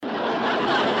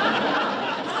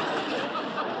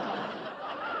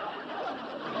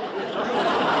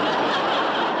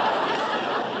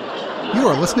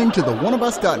listening to the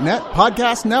oneofus.net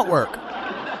podcast network.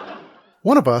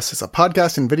 One of Us is a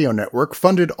podcast and video network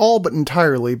funded all but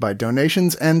entirely by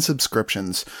donations and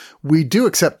subscriptions. We do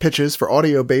accept pitches for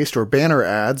audio-based or banner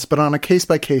ads, but on a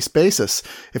case-by-case basis.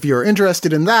 If you are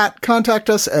interested in that, contact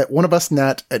us at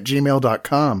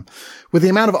oneofusnet@gmail.com. With the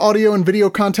amount of audio and video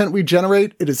content we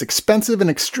generate, it is expensive and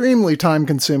extremely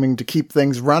time-consuming to keep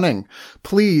things running.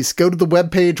 Please go to the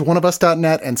webpage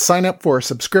oneofus.net and sign up for a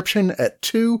subscription at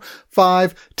 $2,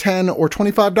 $5, $10, or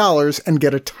 $25 and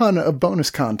get a ton of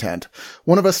bonus content.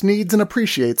 One of Us needs and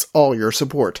appreciates all your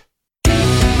support.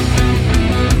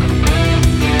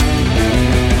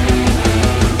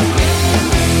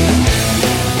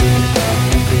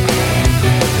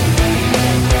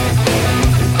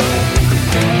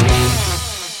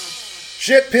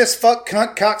 Shit, piss, fuck,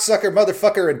 cunt, cocksucker,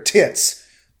 motherfucker, and tits.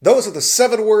 Those are the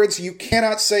 7 words you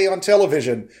cannot say on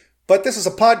television. But this is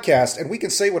a podcast, and we can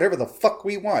say whatever the fuck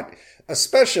we want.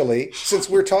 Especially since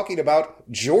we're talking about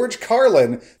George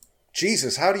Carlin.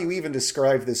 Jesus, how do you even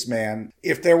describe this man?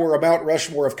 If there were a Mount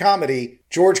Rushmore of comedy,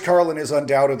 George Carlin is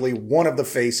undoubtedly one of the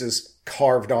faces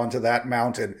carved onto that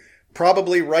mountain.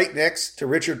 Probably right next to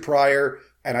Richard Pryor,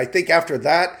 and I think after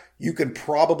that, you can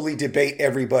probably debate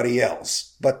everybody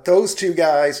else. But those two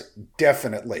guys,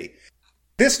 definitely.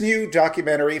 This new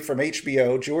documentary from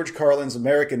HBO, George Carlin's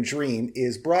American Dream,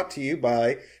 is brought to you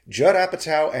by Judd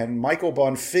Apatow and Michael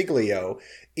Bonfiglio.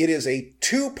 It is a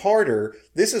 2-parter.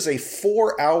 This is a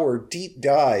 4-hour deep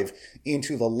dive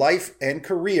into the life and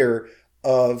career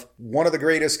of one of the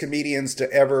greatest comedians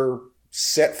to ever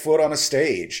set foot on a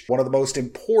stage. One of the most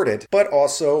important, but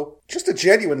also just a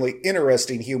genuinely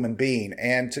interesting human being.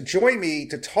 And to join me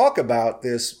to talk about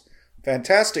this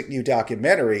fantastic new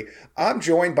documentary, I'm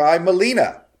joined by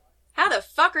Melina. How the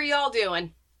fuck are y'all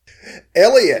doing?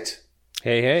 Elliot.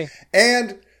 Hey, hey.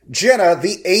 And Jenna,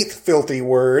 the 8th filthy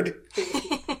word.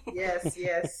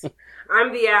 Yes.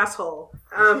 I'm the asshole.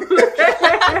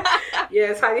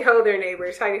 Yes, howdy ho there,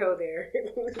 neighbors. Howdy ho there.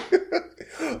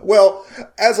 Well,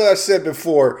 as I said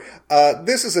before,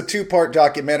 this is a 2-part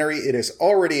documentary. It is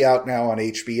already out now on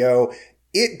HBO.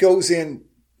 It goes in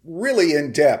really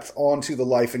in depth onto the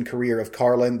life and career of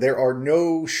Carlin. There are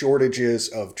no shortages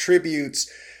of tributes,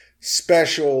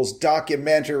 specials,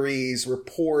 documentaries,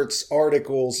 reports,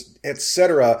 articles,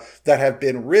 etc. that have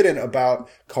been written about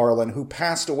Carlin, who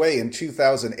passed away in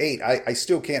 2008. I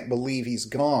still can't believe he's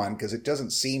gone because it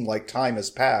doesn't seem like time has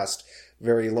passed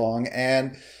very long,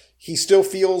 and he still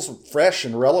feels fresh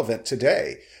and relevant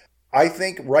today. I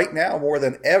think right now more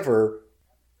than ever,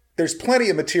 there's plenty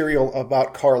of material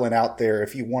about Carlin out there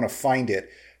if you want to find it.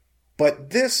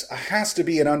 But this has to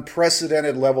be an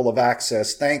unprecedented level of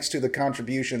access thanks to the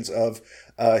contributions of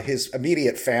his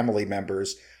immediate family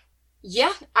members.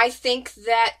 Yeah, I think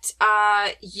that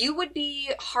you would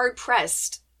be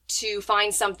hard-pressed to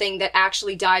find something that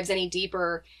actually dives any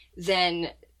deeper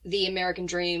than The American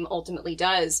Dream ultimately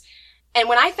does. And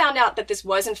when I found out that this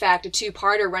was, in fact, a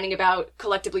 2-parter running about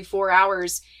collectively 4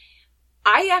 hours,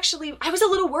 I was a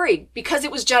little worried because it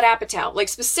was Judd Apatow, like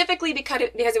specifically because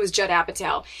it was Judd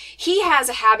Apatow. He has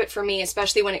a habit for me,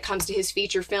 especially when it comes to his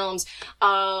feature films,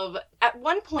 of at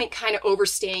one point kind of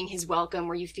overstaying his welcome,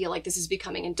 where you feel like this is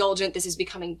becoming indulgent, this is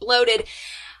becoming bloated.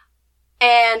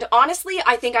 honestly,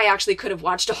 I think I actually could have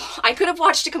watched an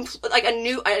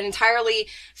entirely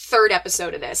third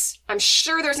episode of this. I'm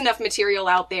sure there's enough material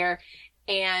out there,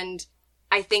 and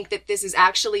I think that this is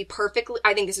actually perfect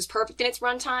in its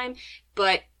runtime,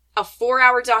 but a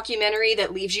 4-hour documentary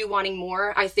that leaves you wanting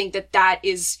more, I think that that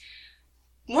is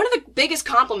one of the biggest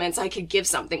compliments I could give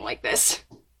something like this.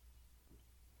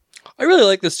 I really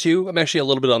like this too. I'm actually a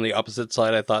little bit on the opposite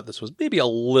side. I thought this was maybe a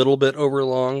little bit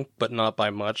overlong, but not by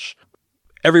much.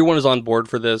 Everyone is on board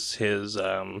for this. His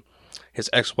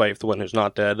ex-wife, the one who's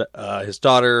not dead, his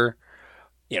daughter,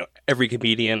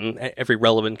 every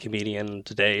relevant comedian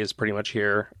today is pretty much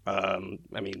here.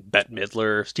 Bette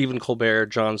Midler, Stephen Colbert,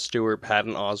 Jon Stewart,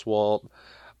 Patton Oswalt,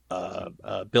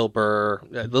 Bill Burr.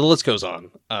 The list goes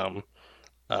on.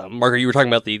 Margaret, you were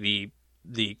talking about the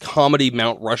comedy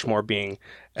Mount Rushmore being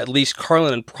at least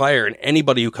Carlin and Pryor, and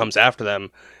anybody who comes after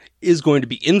them is going to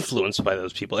be influenced by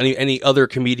those people. Any other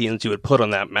comedians you would put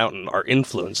on that mountain are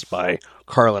influenced by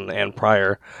Carlin and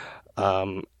Pryor.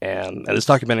 And this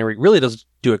documentary really does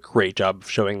do a great job of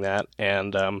showing that.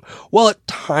 And while at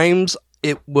times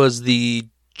it was the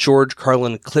George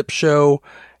Carlin clip show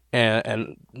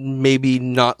and maybe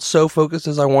not so focused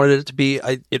as I wanted it to be,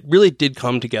 it really did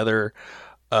come together,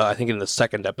 I think in the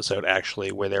second episode,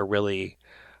 actually, where they're really...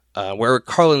 where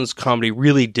Carlin's comedy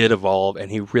really did evolve and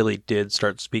he really did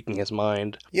start speaking his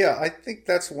mind. Yeah, I think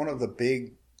that's one of the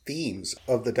big themes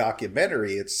of the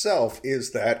documentary itself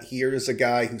is that here is a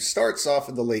guy who starts off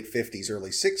in the late 50s, early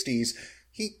 60s.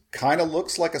 He kind of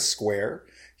looks like a square.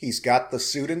 He's got the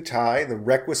suit and tie, the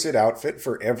requisite outfit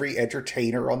for every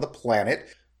entertainer on the planet.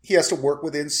 He has to work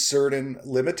within certain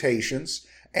limitations.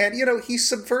 And, he's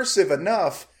subversive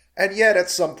enough. And yet at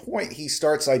some point he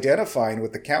starts identifying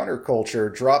with the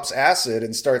counterculture, drops acid,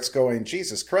 and starts going,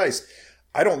 Jesus Christ,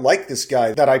 I don't like this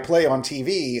guy that I play on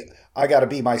TV. I got to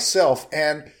be myself.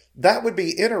 And that would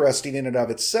be interesting in and of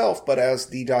itself. But as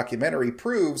the documentary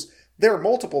proves, there are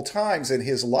multiple times in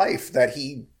his life that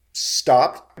he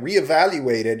stopped,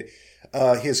 reevaluated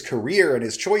his career and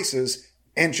his choices,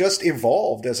 and just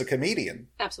evolved as a comedian.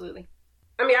 Absolutely.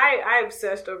 I mean, I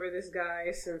obsessed over this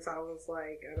guy since I was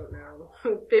like, I don't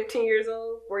know, 15 years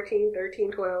old, 14,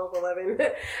 13, 12, 11.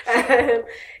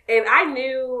 And I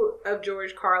knew of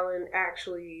George Carlin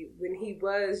actually when he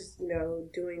was,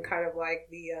 doing kind of like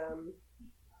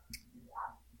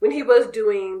when he was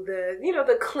doing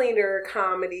the cleaner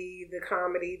comedy, the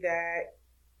comedy that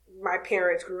my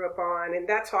parents grew up on. And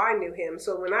that's how I knew him.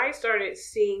 So when I started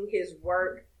seeing his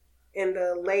work in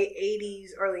the late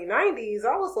 80s, early 90s,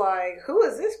 I was like, who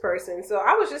is this person? So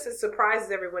I was just as surprised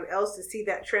as everyone else to see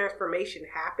that transformation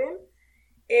happen.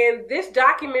 And this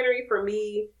documentary for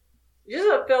me, just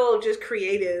a fellow just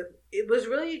creative, it was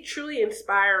really truly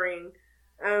inspiring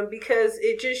because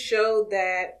it just showed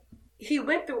that he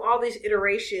went through all these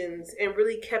iterations and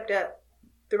really kept up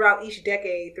throughout each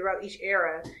decade, throughout each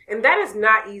era. And that is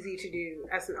not easy to do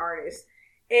as an artist.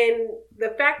 And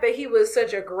the fact that he was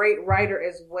such a great writer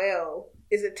as well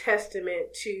is a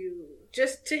testament to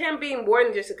him being more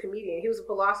than just a comedian. He was a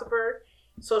philosopher,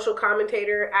 social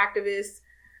commentator, activist.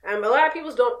 A lot of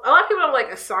people don't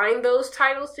like assign those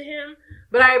titles to him,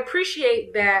 but I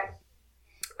appreciate that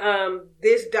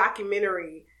this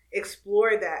documentary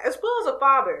explored that, as well as a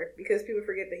father, because people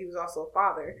forget that he was also a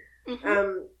father.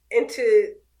 Mm-hmm. And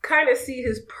to kind of see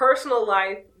his personal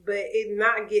life, but it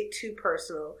not get too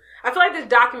personal. I feel like this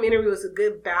documentary was a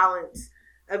good balance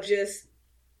of just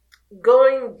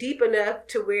going deep enough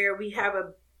to where we have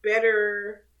a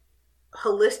better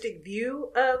holistic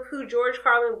view of who George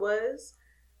Carlin was,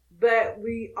 but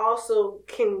we also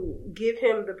can give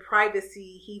him the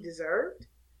privacy he deserved.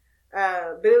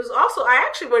 But it was also, I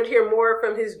actually wanted to hear more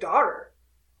from his daughter.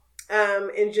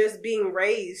 And just being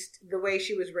raised the way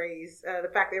she was raised, the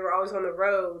fact they were always on the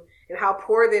road and how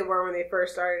poor they were when they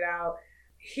first started out.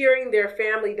 Hearing their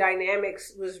family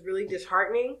dynamics was really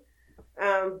disheartening,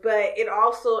 but it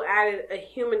also added a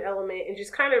human element and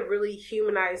just kind of really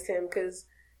humanized him because,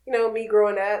 me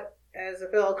growing up as a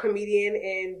fellow comedian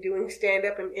and doing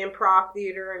stand-up and improv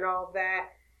theater and all of that,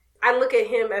 I look at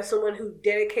him as someone who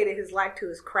dedicated his life to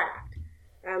his craft.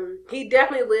 He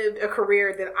definitely lived a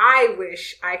career that I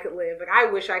wish I could live. Like, I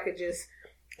wish I could just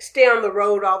stay on the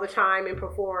road all the time and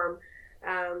perform.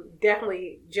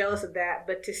 Definitely jealous of that.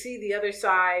 But to see the other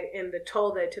side and the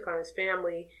toll that it took on his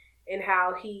family and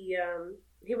how he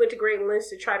went to great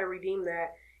lengths to try to redeem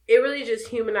that, it really just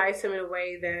humanized him in a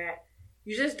way that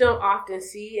you just don't often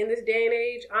see in this day and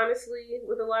age, honestly,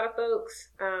 with a lot of folks.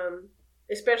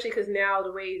 Especially because now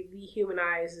the way we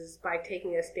humanize is by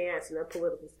taking a stance in a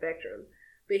political spectrum.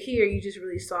 But here you just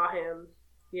really saw him,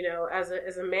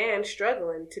 as a man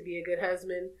struggling to be a good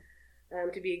husband,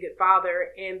 to be a good father,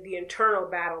 and the internal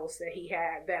battles that he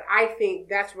had. That I think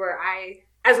that's where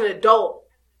as an adult,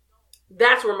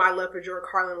 that's where my love for George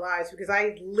Carlin lies, because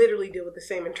I literally deal with the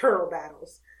same internal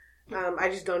battles. I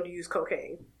just don't use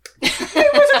cocaine.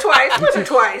 Once or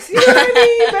twice. You know what I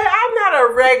mean? But I'm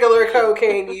not a regular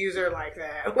cocaine user like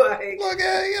that.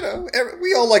 Look,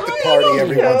 we all like to party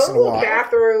every once in a while.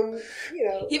 Bathroom,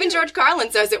 Even George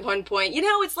Carlin says at one point,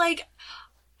 it's like,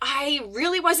 I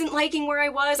really wasn't liking where I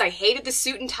was. I hated the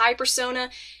suit and tie persona.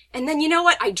 And then, you know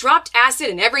what? I dropped acid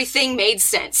and everything made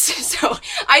sense. So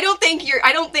I don't think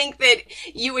that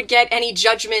you would get any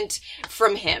judgment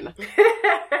from him.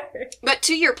 But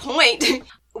to your point,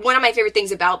 one of my favorite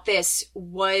things about this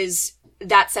was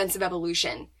that sense of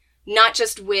evolution, not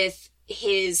just with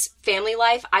his family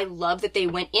life. I love that they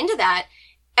went into that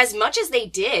as much as they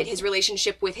did, his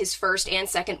relationship with his first and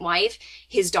second wife,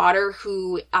 his daughter,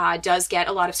 who does get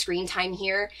a lot of screen time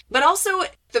here, but also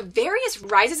the various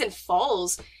rises and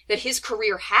falls that his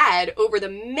career had over the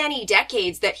many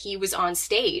decades that he was on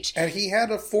stage. And he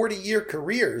had a 40-year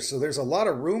career, so there's a lot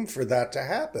of room for that to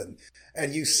happen.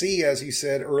 And you see, as you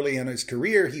said, early in his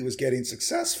career, he was getting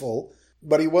successful,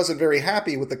 but he wasn't very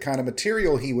happy with the kind of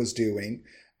material he was doing.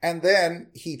 And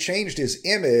then he changed his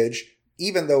image,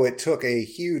 even though it took a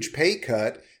huge pay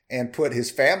cut and put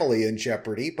his family in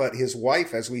jeopardy. But his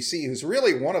wife, as we see, who's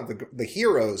really one of the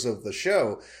heroes of the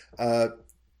show,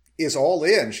 is all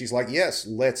in. She's like, yes,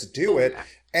 let's do it. Yeah.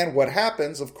 And what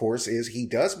happens, of course, is he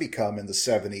does become in the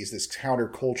 70s this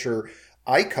counterculture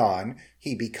icon.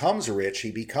 He becomes rich.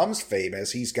 He becomes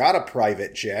famous. He's got a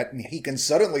private jet, and he can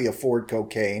suddenly afford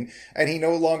cocaine, and he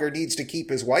no longer needs to keep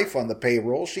his wife on the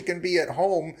payroll. She can be at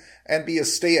home and be a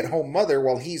stay-at-home mother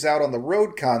while he's out on the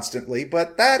road constantly,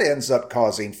 but that ends up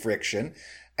causing friction,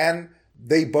 and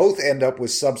they both end up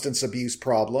with substance abuse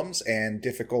problems and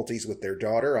difficulties with their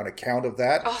daughter on account of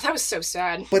that. Oh, that was so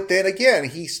sad. But then again,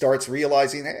 he starts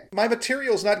realizing, hey, my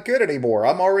material's not good anymore.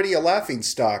 I'm already a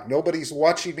laughingstock. Nobody's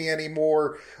watching me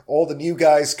anymore. All the new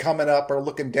guys coming up are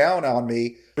looking down on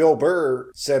me. Bill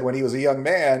Burr said when he was a young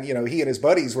man, he and his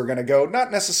buddies were going to go,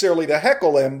 not necessarily to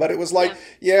heckle him, but it was like,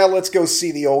 yeah, let's go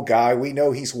see the old guy. We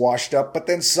know he's washed up. But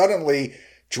then suddenly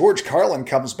George Carlin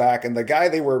comes back, and the guy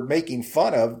they were making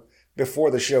fun of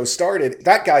before the show started,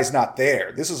 that guy's not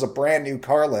there. This is a brand new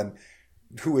Carlin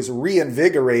who is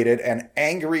reinvigorated and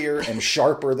angrier and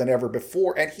sharper than ever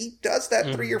before. And he does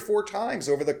that 3 or 4 times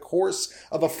over the course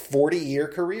of a 40-year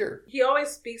career. He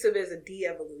always speaks of it as a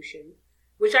de-evolution,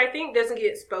 which I think doesn't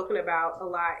get spoken about a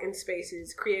lot in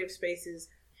spaces, creative spaces,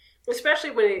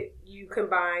 especially when you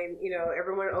combine,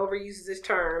 everyone overuses this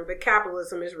term, but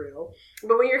capitalism is real.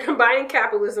 But when you're combining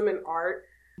capitalism and art,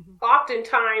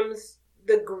 oftentimes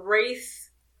the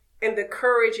grace and the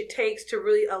courage it takes to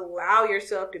really allow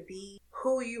yourself to be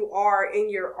who you are in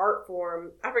your art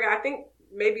form. I forgot, I think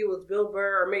maybe it was Bill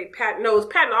Burr or it was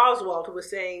Patton Oswalt who was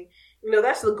saying,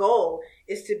 that's the goal,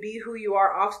 is to be who you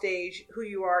are off stage, who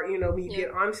you are, when you get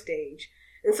on stage.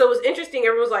 And so it was interesting.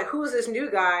 Everyone was like, who's this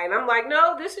new guy? And I'm like,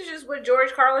 no, this is just what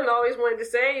George Carlin always wanted to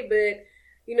say, but,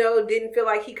 didn't feel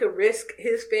like he could risk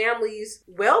his family's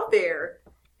welfare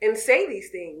and say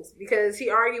these things, because he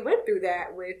already went through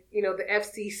that with, the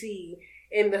FCC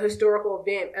and the historical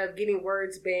event of getting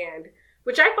words banned,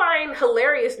 which I find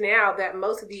hilarious now that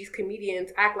most of these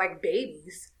comedians act like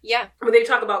babies. Yeah. When they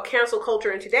talk about cancel culture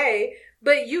and today,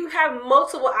 but you have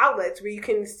multiple outlets where you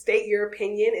can state your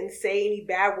opinion and say any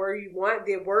bad word you want.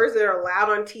 The words that are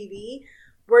allowed on TV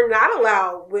were not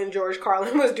allowed when George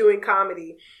Carlin was doing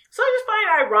comedy. So I just find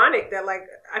it ironic that,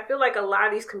 I feel like a lot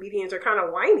of these comedians are kind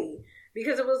of whiny,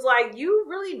 because it was like, you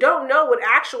really don't know what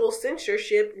actual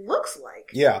censorship looks like.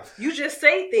 Yeah. You just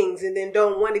say things and then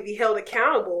don't want to be held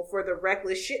accountable for the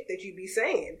reckless shit that you be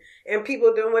saying. And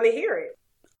people don't want to hear it.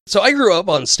 So I grew up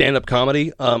on stand-up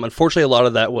comedy. Unfortunately, a lot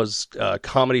of that was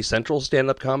Comedy Central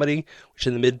stand-up comedy, which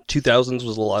in the mid-2000s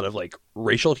was a lot of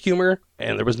racial humor,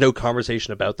 and there was no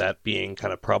conversation about that being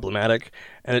kind of problematic.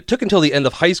 And it took until the end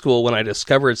of high school when I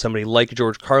discovered somebody like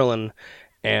George Carlin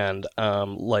and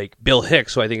like Bill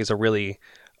Hicks, who I think is a really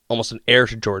almost an heir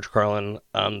to George Carlin,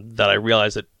 that I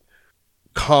realized that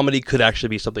comedy could actually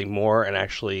be something more and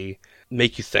actually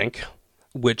make you think,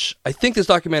 which I think this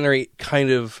documentary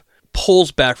kind of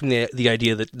pulls back from the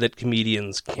idea that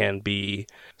comedians can be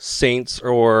saints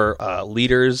or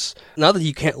leaders. Not that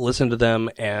you can't listen to them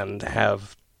and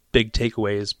have big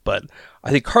takeaways, but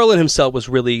I think Carlin himself was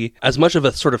really as much of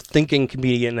a sort of thinking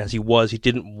comedian as he was. He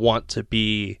didn't want to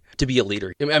be a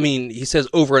leader. I mean, he says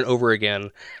over and over again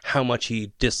how much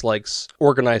he dislikes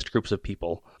organized groups of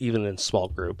people, even in small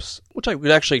groups, which I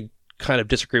would actually kind of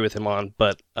disagree with him on,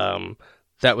 but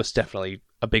that was definitely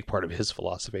a big part of his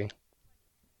philosophy.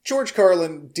 George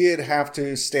Carlin did have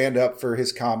to stand up for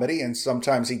his comedy, and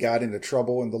sometimes he got into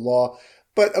trouble in the law.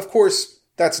 But of course,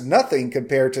 that's nothing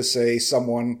compared to, say,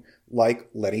 someone like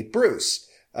Lenny Bruce,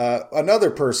 another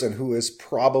person who is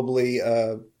probably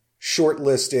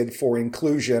shortlisted for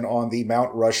inclusion on the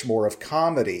Mount Rushmore of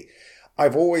comedy.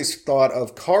 I've always thought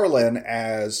of Carlin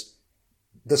as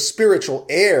the spiritual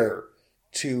heir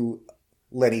to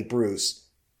Lenny Bruce.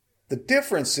 The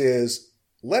difference is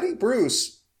Lenny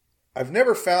Bruce I've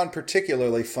never found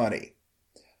particularly funny,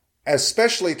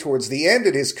 especially towards the end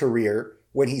of his career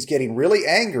when he's getting really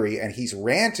angry and he's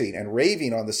ranting and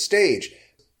raving on the stage.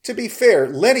 To be fair,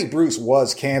 Lenny Bruce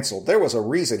was canceled. There was a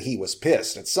reason he was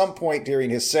pissed. At some point during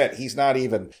his set, he's not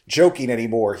even joking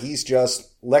anymore. He's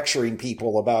just lecturing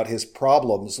people about his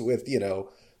problems with,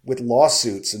 with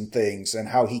lawsuits and things and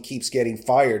how he keeps getting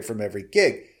fired from every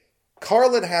gig.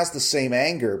 Carlin has the same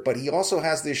anger, but he also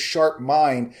has this sharp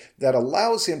mind that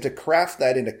allows him to craft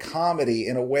that into comedy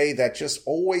in a way that just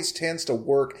always tends to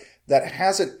work, that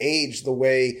hasn't aged the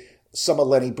way some of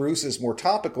Lenny Bruce's more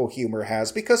topical humor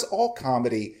has, because all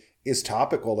comedy is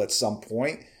topical at some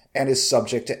point and is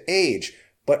subject to age.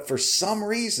 But for some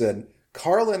reason,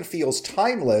 Carlin feels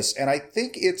timeless, and I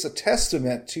think it's a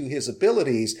testament to his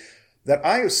abilities that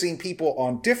I have seen people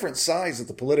on different sides of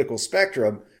the political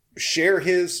spectrum share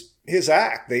his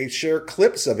act. They share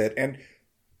clips of it. And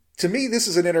to me, this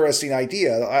is an interesting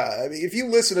idea. If you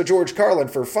listen to George Carlin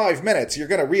for 5 minutes, you're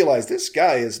going to realize this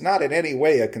guy is not in any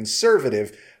way a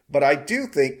conservative. But I do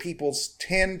think people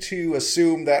tend to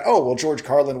assume that, oh, well, George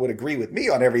Carlin would agree with me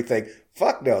on everything.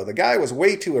 Fuck no. The guy was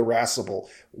way too irascible,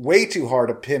 way too hard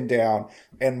to pin down.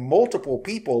 And multiple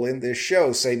people in this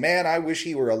show say, man, I wish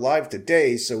he were alive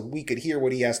today so we could hear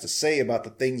what he has to say about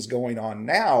the things going on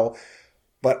now.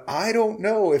 But I don't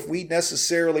know if we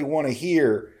necessarily want to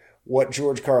hear what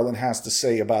George Carlin has to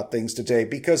say about things today,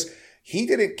 because he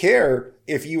didn't care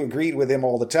if you agreed with him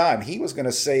all the time. He was going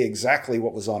to say exactly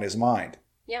what was on his mind.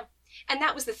 Yeah. And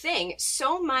that was the thing.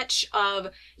 So much of,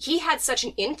 he had such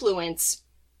an influence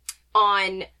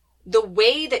on the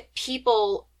way that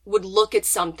people would look at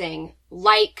something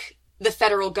like the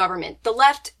federal government, the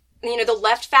left, the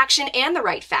left faction and the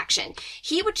right faction.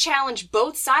 He would challenge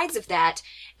both sides of that.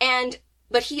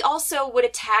 But he also would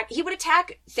attack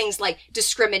things like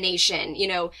discrimination,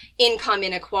 income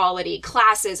inequality,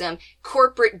 classism,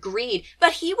 corporate greed.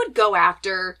 But he would go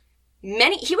after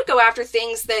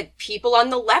things that people on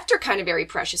the left are kind of very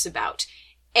precious about.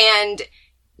 And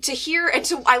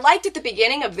I liked at the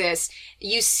beginning of this,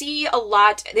 you see a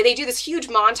lot, they do this huge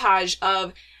montage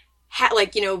of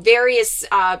various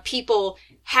people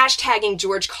hashtagging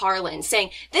George Carlin, saying,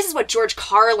 this is what George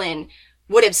Carlin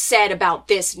would have said about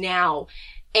this now.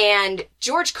 And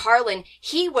George Carlin,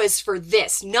 he was for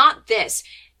this, not this.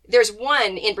 There's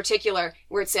one in particular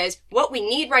where it says, what we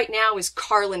need right now is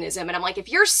Carlinism. And I'm like, if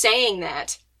you're saying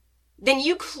that, then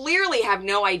you clearly have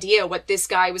no idea what this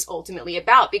guy was ultimately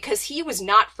about, because he was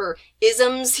not for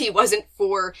isms. He wasn't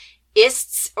for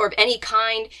ists or of any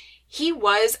kind. He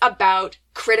was about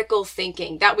critical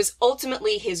thinking. That was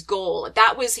ultimately his goal.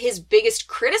 That was his biggest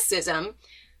criticism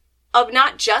of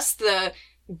not just the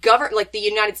the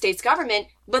United States government,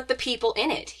 but the people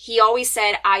in it. He always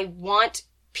said, I want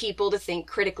people to think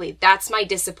critically. That's my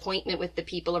disappointment with the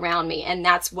people around me. And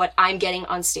that's what I'm getting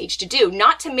on stage to do.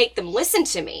 Not to make them listen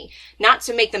to me, not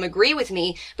to make them agree with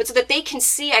me, but so that they can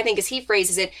see, I think as he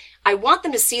phrases it, I want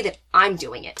them to see that I'm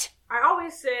doing it. I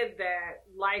always said that,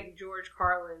 like George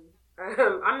Carlin,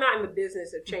 I'm not in the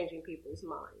business of changing people's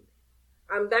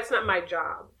mind. That's not my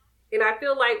job. And I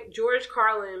feel like George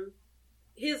Carlin,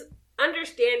 his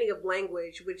understanding of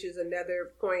language, which is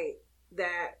another point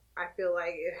that I feel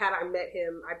like had I met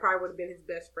him, I probably would have been his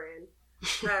best friend,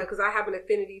 because I have an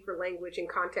affinity for language and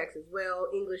context as well.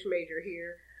 English major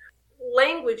here.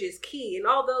 Language is key. And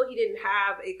although he didn't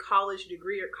have a college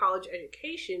degree or college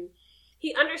education,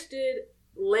 he understood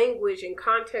language and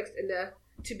context enough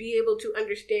to be able to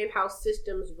understand how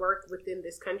systems work within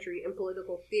this country and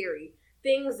political theory.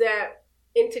 Things that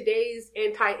in today's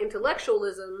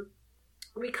anti-intellectualism,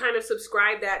 we kind of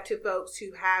subscribe that to folks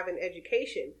who have an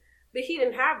education. But he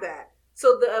didn't have that.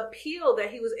 So the appeal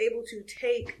that he was able to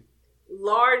take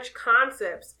large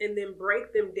concepts and then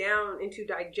break them down into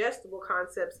digestible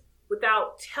concepts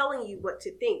without telling you what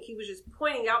to think. He was just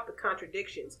pointing out the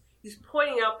contradictions. He's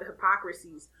pointing out the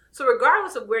hypocrisies. So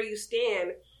regardless of where you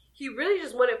stand, he really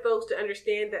just wanted folks to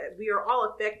understand that we are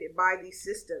all affected by these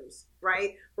systems,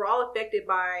 right? We're all affected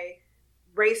by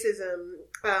racism,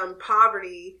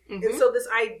 poverty. Mm-hmm. And so this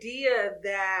idea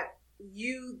that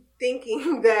you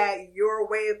thinking that your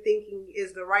way of thinking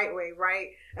is the right way, right?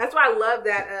 That's why I love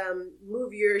that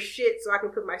move your shit so I can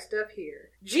put my stuff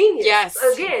here. Genius. Yes.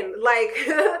 Again, like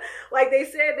like they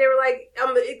said, they were like,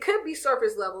 it could be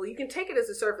surface level. You can take it as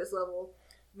a surface level.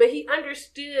 But he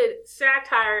understood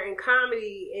satire and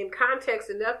comedy and context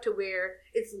enough to where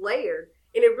it's layered.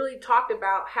 And it really talked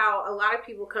about how a lot of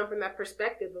people come from that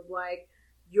perspective of like,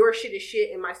 your shit is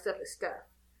shit and my stuff is stuff.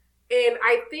 And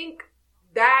I think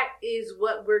that is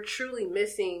what we're truly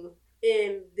missing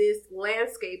in this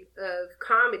landscape of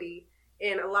comedy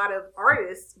and a lot of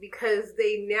artists, because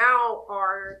they now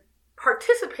are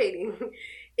participating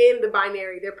in the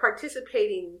binary. They're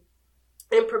participating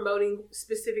in promoting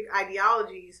specific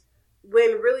ideologies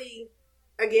when really,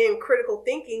 again, critical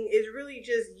thinking is really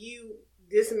just you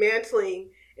dismantling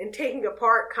and taking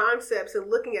apart concepts and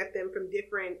looking at them from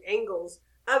different angles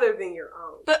other than your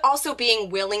own. But also being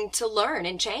willing to learn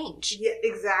and change. Yeah,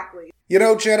 exactly. You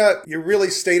know, Jenna, you really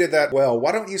stated that well.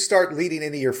 Why don't you start leading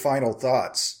into your final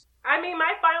thoughts? I mean,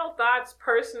 my final thoughts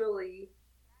personally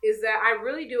is that I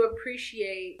really do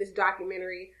appreciate this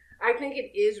documentary. I think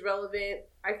it is relevant.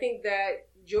 I think that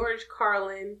George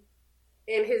Carlin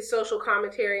and his social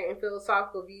commentary and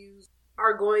philosophical views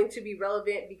are going to be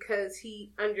relevant because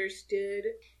he understood,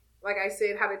 like I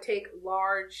said, how to take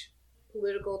large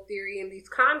political theory and these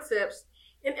concepts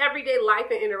in everyday life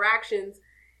and interactions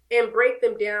and break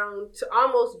them down to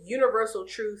almost universal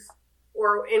truth,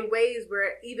 or in ways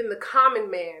where even the common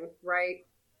man, right,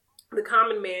 the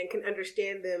common man can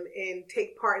understand them and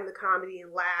take part in the comedy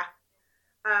and laugh.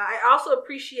 I also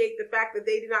appreciate the fact that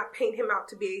they did not paint him out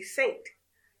to be a saint.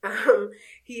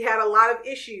 He had a lot of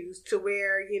issues to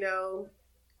where,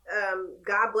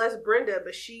 God bless Brenda,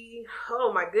 but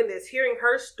oh my goodness, hearing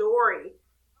her story,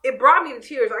 it brought me to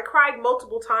tears. I cried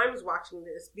multiple times watching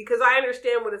this because I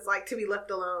understand what it's like to be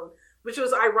left alone, which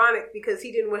was ironic because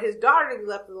he didn't want his daughter to be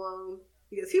left alone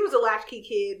because he was a latchkey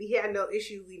kid. He had no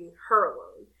issue leaving her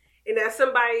alone. And as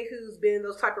somebody who's been in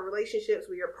those type of relationships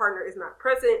where your partner is not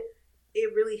present,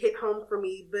 it really hit home for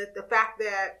me. But the fact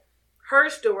that her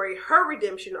story, her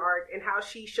redemption arc, and how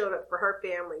she showed up for her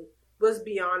family was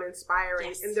beyond inspiring.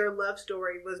 Yes. And their love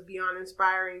story was beyond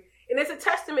inspiring. And it's a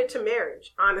testament to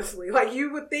marriage, honestly. Like,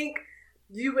 you would think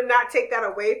you would not take that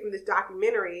away from this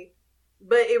documentary,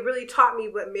 but it really taught me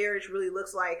what marriage really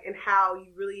looks like and how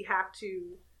you really have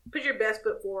to put your best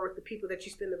foot forward with the people that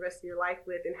you spend the rest of your life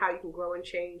with and how you can grow and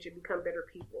change and become better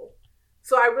people.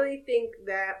 So I really think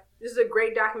that this is a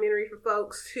great documentary for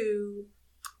folks who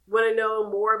want to know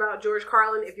more about George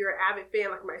Carlin. If you're an avid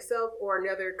fan like myself or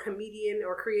another comedian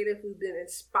or creative who's been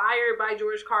inspired by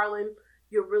George Carlin,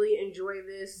 you'll really enjoy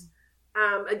this.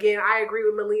 Again, I agree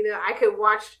with Melina. I could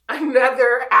watch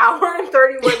another hour and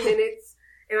 31 minutes,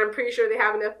 and I'm pretty sure they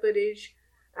have enough footage.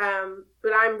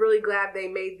 But I'm really glad they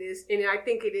made this, and I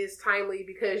think it is timely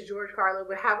because George Carlin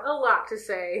would have a lot to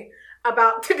say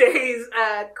about today's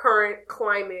current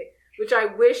climate, which I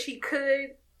wish he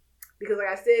could, because like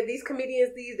I said, these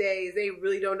comedians these days, they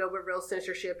really don't know what real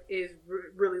censorship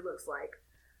really looks like.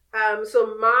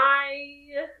 So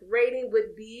my rating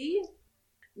would be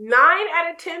 9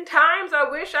 out of 10 times. I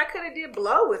wish I could have did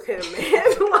blow with him, man.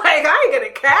 Like, I ain't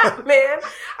gonna cap, man.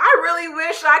 I really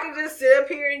wish I could just sit up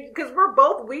here and, because we're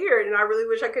both weird, and I really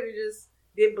wish I could have just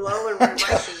did blow and run my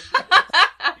things.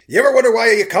 You ever wonder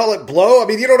why you call it blow? I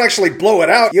mean, you don't actually blow it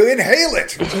out. You inhale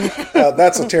it.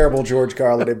 That's a terrible George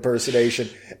Carlin impersonation.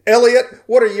 Elliot,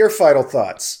 what are your final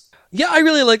thoughts? Yeah, I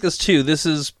really like this too. This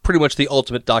is pretty much the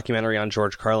ultimate documentary on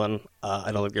George Carlin.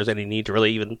 I don't think there's any need to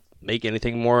really even make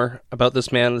anything more about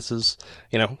this man. This is,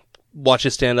 watch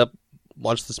his stand-up,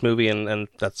 watch this movie, and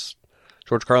that's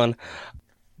George Carlin.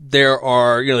 There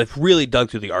are, they've really dug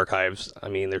through the archives. I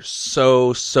mean, there's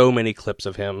so many clips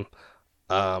of him.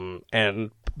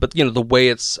 But the way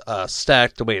it's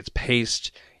stacked, the way it's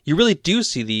paced, you really do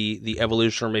see the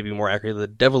evolution, or maybe more accurately, the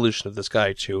devolution of this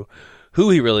guy to who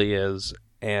he really is.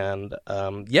 And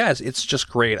it's just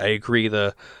great. I agree.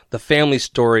 The family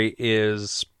story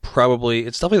is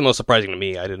it's definitely the most surprising to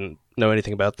me. I didn't know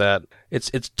anything about that.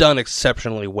 It's done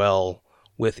exceptionally well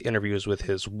with interviews with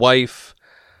his wife,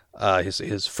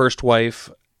 his first wife,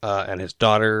 and his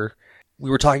daughter. We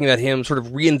were talking about him sort of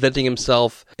reinventing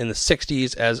himself in the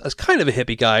 60s as kind of a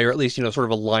hippie guy, or at least, sort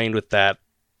of aligned with that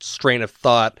strain of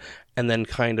thought, and then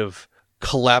kind of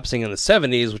collapsing in the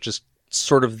 70s, which is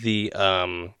sort of the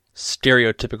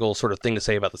stereotypical sort of thing to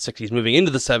say about the 60s. Moving into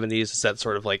the 70s is that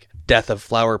sort of like death of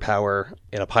flower power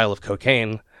in a pile of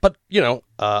cocaine. But,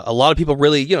 a lot of people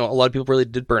really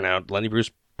did burn out. Lenny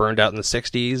Bruce burned out in the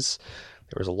 60s.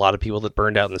 There was a lot of people that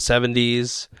burned out in the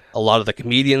 70s. A lot of the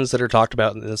comedians that are talked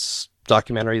about in this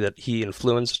documentary that he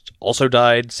influenced also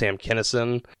died. Sam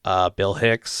Kinison, Bill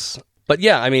Hicks. But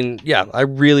I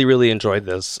really, really enjoyed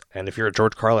this. And if you're a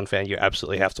George Carlin fan, you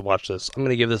absolutely have to watch this. I'm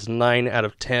going to give this 9 out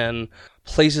of 10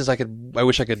 places I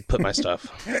wish I could put my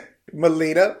stuff.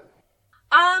 Melina?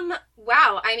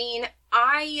 Wow. I mean,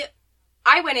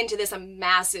 I went into this a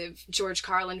massive George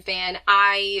Carlin fan.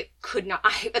 I could not,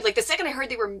 like the second I heard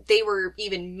they were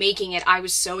even making it, I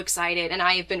was so excited, and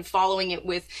I have been following it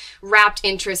with rapt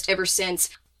interest ever since.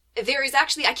 There is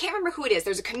actually, I can't remember who it is.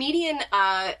 There's a comedian,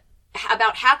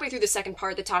 about halfway through the second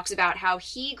part that talks about how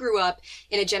he grew up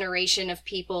in a generation of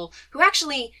people who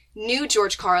actually knew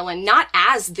George Carlin not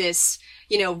as this,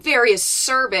 very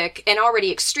acerbic and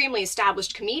already extremely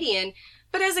established comedian,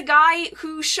 but as a guy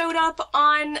who showed up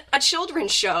on a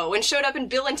children's show and showed up in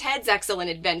Bill and Ted's Excellent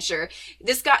Adventure.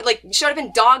 This guy, showed up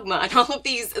in Dogma and all of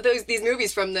these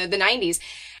movies from the 90s.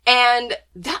 And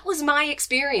that was my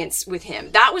experience with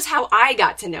him. That was how I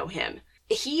got to know him.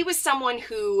 He was someone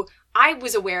who I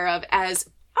was aware of as,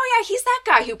 oh yeah, he's that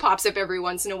guy who pops up every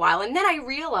once in a while. And then I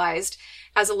realized,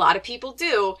 as a lot of people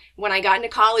do, when I got into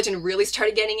college and really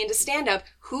started getting into stand-up,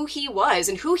 who he was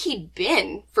and who he'd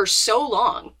been for so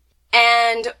long.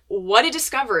 And what a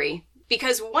discovery.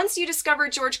 Because once you discover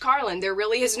George Carlin, there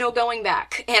really is no going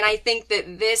back. And I think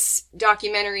that this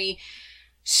documentary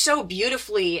so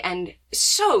beautifully and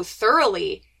so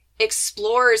thoroughly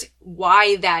explores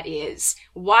why that is.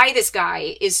 Why this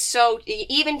guy is so,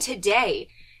 even today,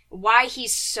 why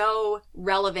he's so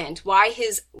relevant, why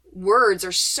his words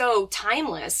are so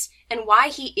timeless, and why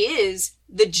he is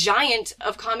the giant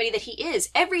of comedy that he is.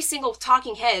 Every single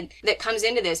talking head that comes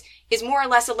into this is more or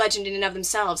less a legend in and of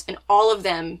themselves, and all of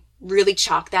them really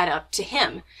chalk that up to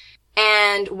him.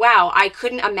 And wow, I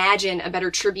couldn't imagine a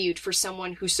better tribute for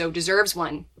someone who so deserves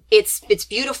one. It's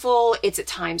beautiful, it's at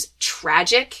times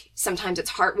tragic, sometimes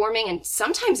it's heartwarming, and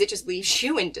sometimes it just leaves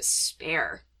you in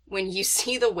despair when you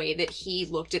see the way that he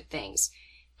looked at things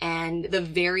and the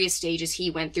various stages he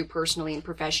went through personally and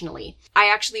professionally. I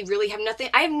actually really have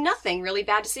nothing really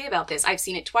bad to say about this. I've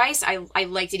seen it twice. I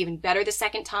liked it even better the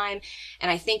second time. And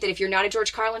I think that if you're not a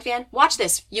George Carlin fan, watch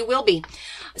this. You will be.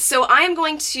 So I am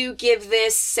going to give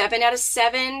this 7 out of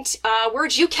 7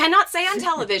 words you cannot say on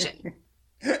television.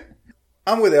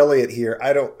 I'm with Elliot here.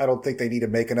 I don't think they need to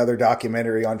make another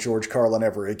documentary on George Carlin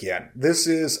ever again. This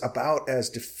is about as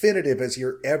definitive as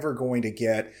you're ever going to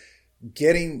get.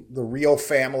 Getting the real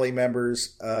family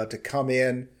members to come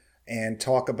in and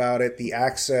talk about it, the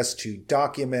access to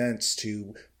documents,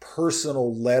 to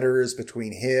personal letters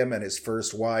between him and his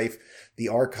first wife, the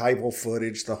archival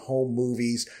footage, the home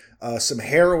movies, some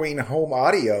harrowing home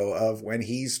audio of when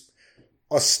he's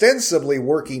ostensibly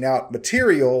working out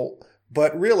material,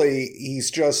 but really he's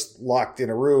just locked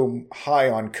in a room high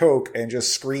on coke and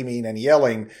just screaming and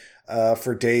yelling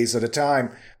for days at a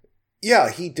time.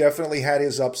 Yeah, he definitely had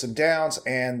his ups and downs,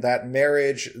 and that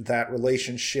marriage, that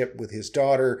relationship with his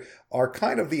daughter are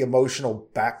kind of the emotional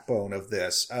backbone of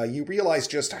this. You realize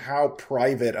just how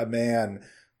private a man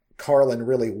Carlin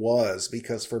really was,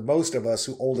 because for most of us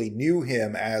who only knew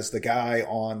him as the guy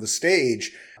on the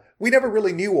stage, we never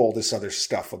really knew all this other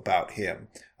stuff about him.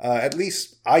 At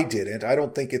least I didn't. I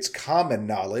don't think it's common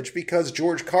knowledge, because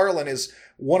George Carlin is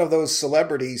one of those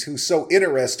celebrities who's so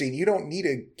interesting, you don't need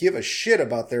to give a shit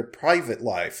about their private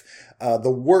life.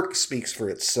 The work speaks for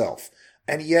itself.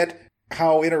 And yet,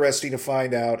 how interesting to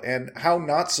find out, and how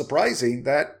not surprising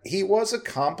that he was a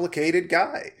complicated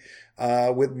guy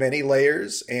with many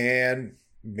layers and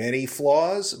many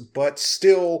flaws, but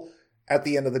still, at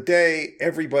the end of the day,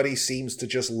 everybody seems to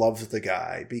just love the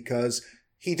guy because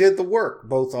he did the work,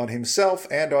 both on himself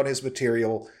and on his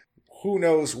material. Who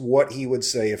knows what he would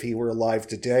say if he were alive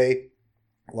today?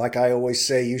 Like I always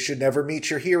say, you should never meet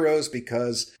your heroes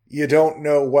because you don't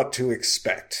know what to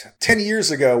expect. 10 years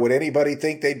ago, would anybody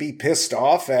think they'd be pissed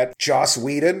off at Joss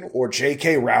Whedon or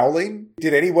J.K. Rowling?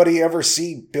 Did anybody ever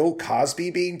see Bill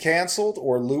Cosby being canceled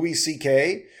or Louis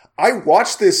C.K.? I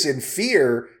watched this in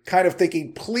fear, kind of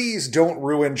thinking, please don't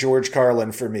ruin George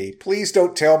Carlin for me. Please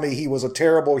don't tell me he was a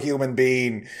terrible human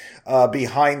being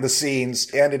behind the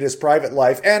scenes and in his private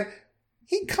life. And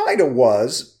he kind of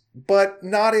was, but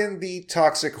not in the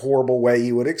toxic, horrible way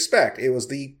you would expect. It was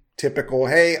the typical,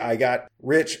 hey, I got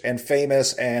rich and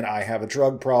famous and I have a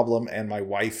drug problem and my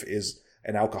wife is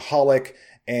an alcoholic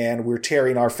and we're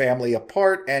tearing our family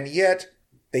apart, and yet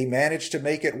they manage to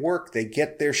make it work. They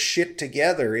get their shit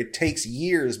together. It takes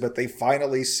years, but they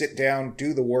finally sit down,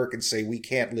 do the work, and say, we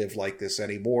can't live like this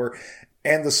anymore.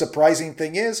 And the surprising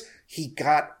thing is, he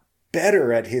got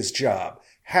better at his job.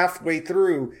 Halfway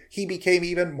through, he became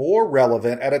even more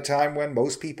relevant at a time when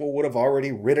most people would have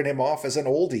already written him off as an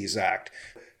oldies act.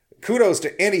 Kudos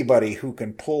to anybody who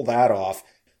can pull that off.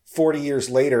 40 years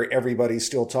later, everybody's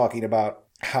still talking about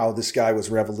how this guy was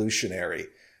revolutionary.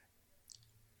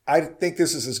 I think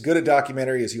this is as good a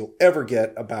documentary as you'll ever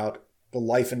get about the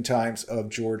life and times of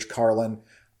George Carlin.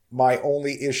 My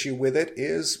only issue with it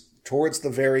is towards the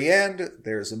very end,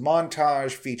 there's a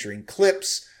montage featuring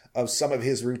clips of some of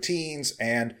his routines,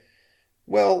 and,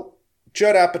 well,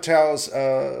 Judd Apatow's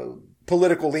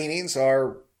political leanings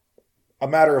are a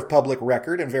matter of public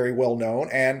record and very well known,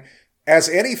 and as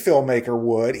any filmmaker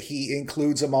would, he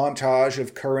includes a montage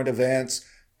of current events,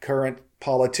 current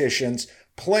politicians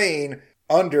playing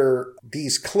under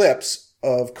these clips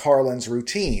of Carlin's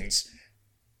routines.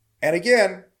 And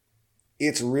again,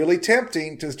 it's really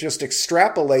tempting to just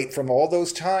extrapolate from all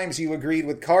those times you agreed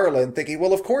with Carlin, thinking,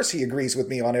 well, of course he agrees with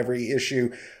me on every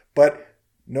issue. But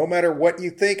no matter what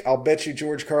you think, I'll bet you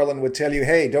George Carlin would tell you,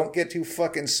 hey, don't get too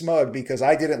fucking smug because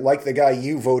I didn't like the guy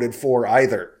you voted for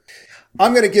either.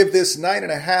 I'm going to give this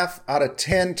 9.5 out of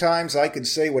 10 times I could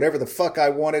say whatever the fuck I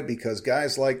wanted, because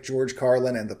guys like George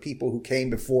Carlin and the people who came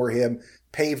before him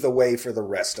paved the way for the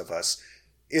rest of us.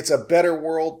 It's a better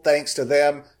world thanks to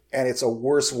them, and it's a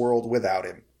worse world without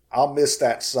him. I'll miss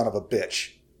that son of a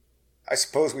bitch. I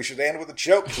suppose we should end with a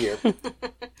joke here.